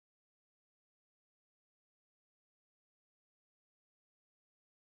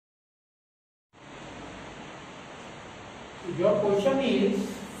Your question is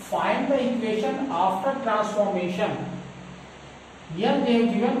find the equation after transformation. Here they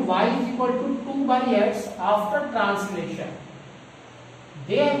have given y is equal to 2 by x after translation.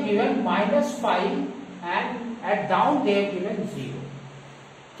 They have given -5 and at down they have given 0.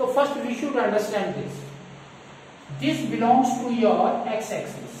 So first we should understand this. This belongs to your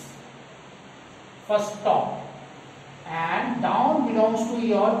x-axis, first top, and down belongs to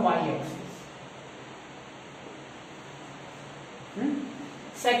your y-axis.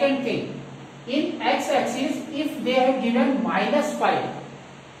 Second thing, in x-axis if they have given -5,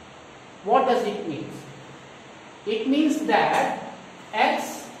 what does it mean? It means that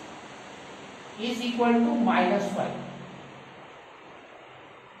x is equal to -5.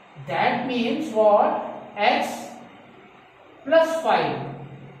 That means what? X plus 5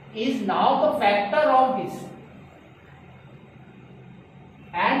 is now the factor of this.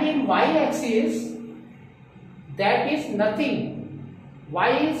 And in y-axis, that is nothing. Y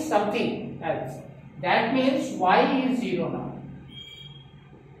is something else. That means y is 0 now.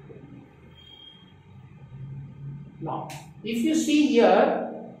 Now, if you see here,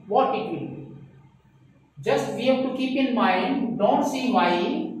 what it will be? Just we have to keep in mind, don't see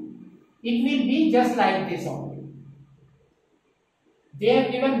y. It will be just like this only. They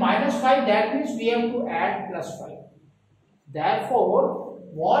have given -5, that means we have to add +5. Therefore,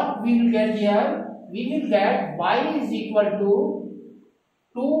 what we will get here? We will get y is equal to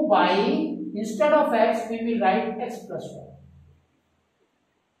 2 by, instead of x, we will write x plus 1.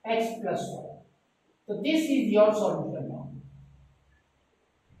 X plus 1. So this is your solution now.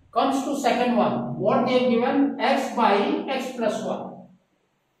 Comes to second one. What they have given? X by x plus 1.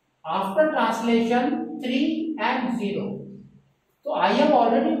 After translation, 3 and 0. So I have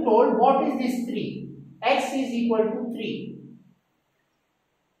already told what is this 3. X is equal to 3.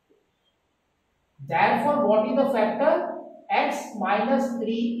 Therefore, what is the factor? X minus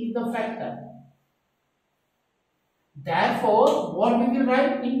 3 is the factor. Therefore, what we will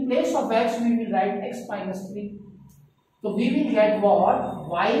write? In place of x, we will write x minus 3. So we will get what?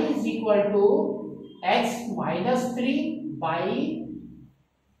 Y is equal to x minus 3 by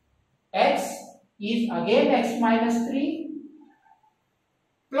x is again x minus 3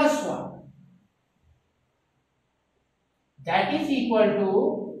 plus 1. That is equal to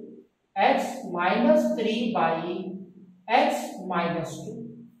x minus 3 by x minus 2.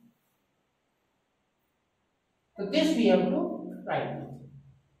 So this we have to write.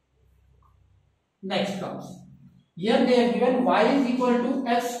 Next comes. Here they have given y is equal to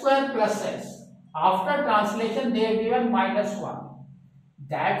x square plus x. After translation they have given -1.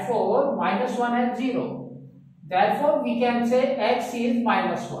 Therefore -1 has 0. Therefore we can say x is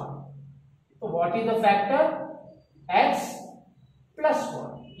 -1. So what is the factor? X plus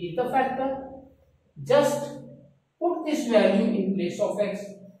 1 is the factor. Just put this value in place of x.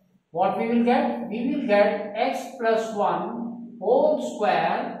 What we will get? We will get x plus 1 whole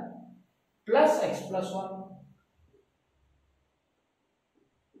square plus x plus 1.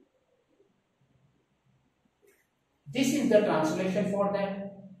 This is the translation for that.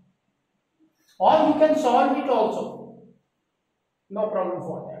 Or you can solve it also. No problem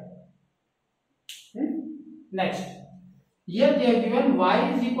for that. Next. Here they have given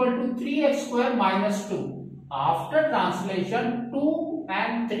y is equal to 3x square minus 2. After translation, 2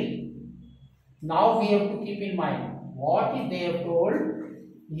 and 3. Now we have to keep in mind what is they have told.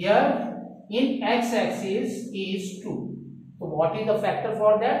 Here in x-axis is 2. So what is the factor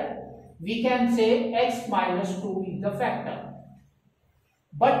for that? We can say x minus 2 is the factor.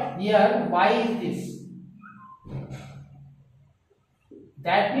 But here y is this.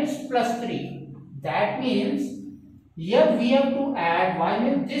 That means plus 3. That means here we have to add y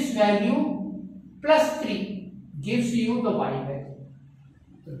means this value plus 3 gives you the y value.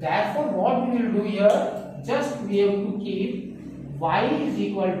 So therefore what we will do here, just we have to keep y is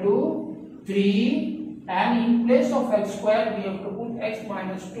equal to 3 and in place of x square we have to put x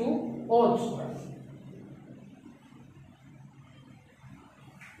minus 2 whole square.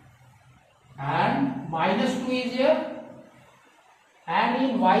 And minus 2 is here. And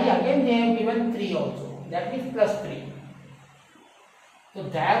in y again they have given 3 also. That means plus 3. So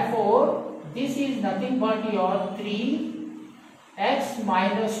therefore this is nothing but your 3x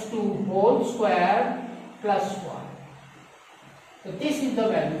minus 2 whole square plus 1. So this is the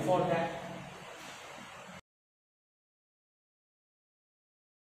value for that.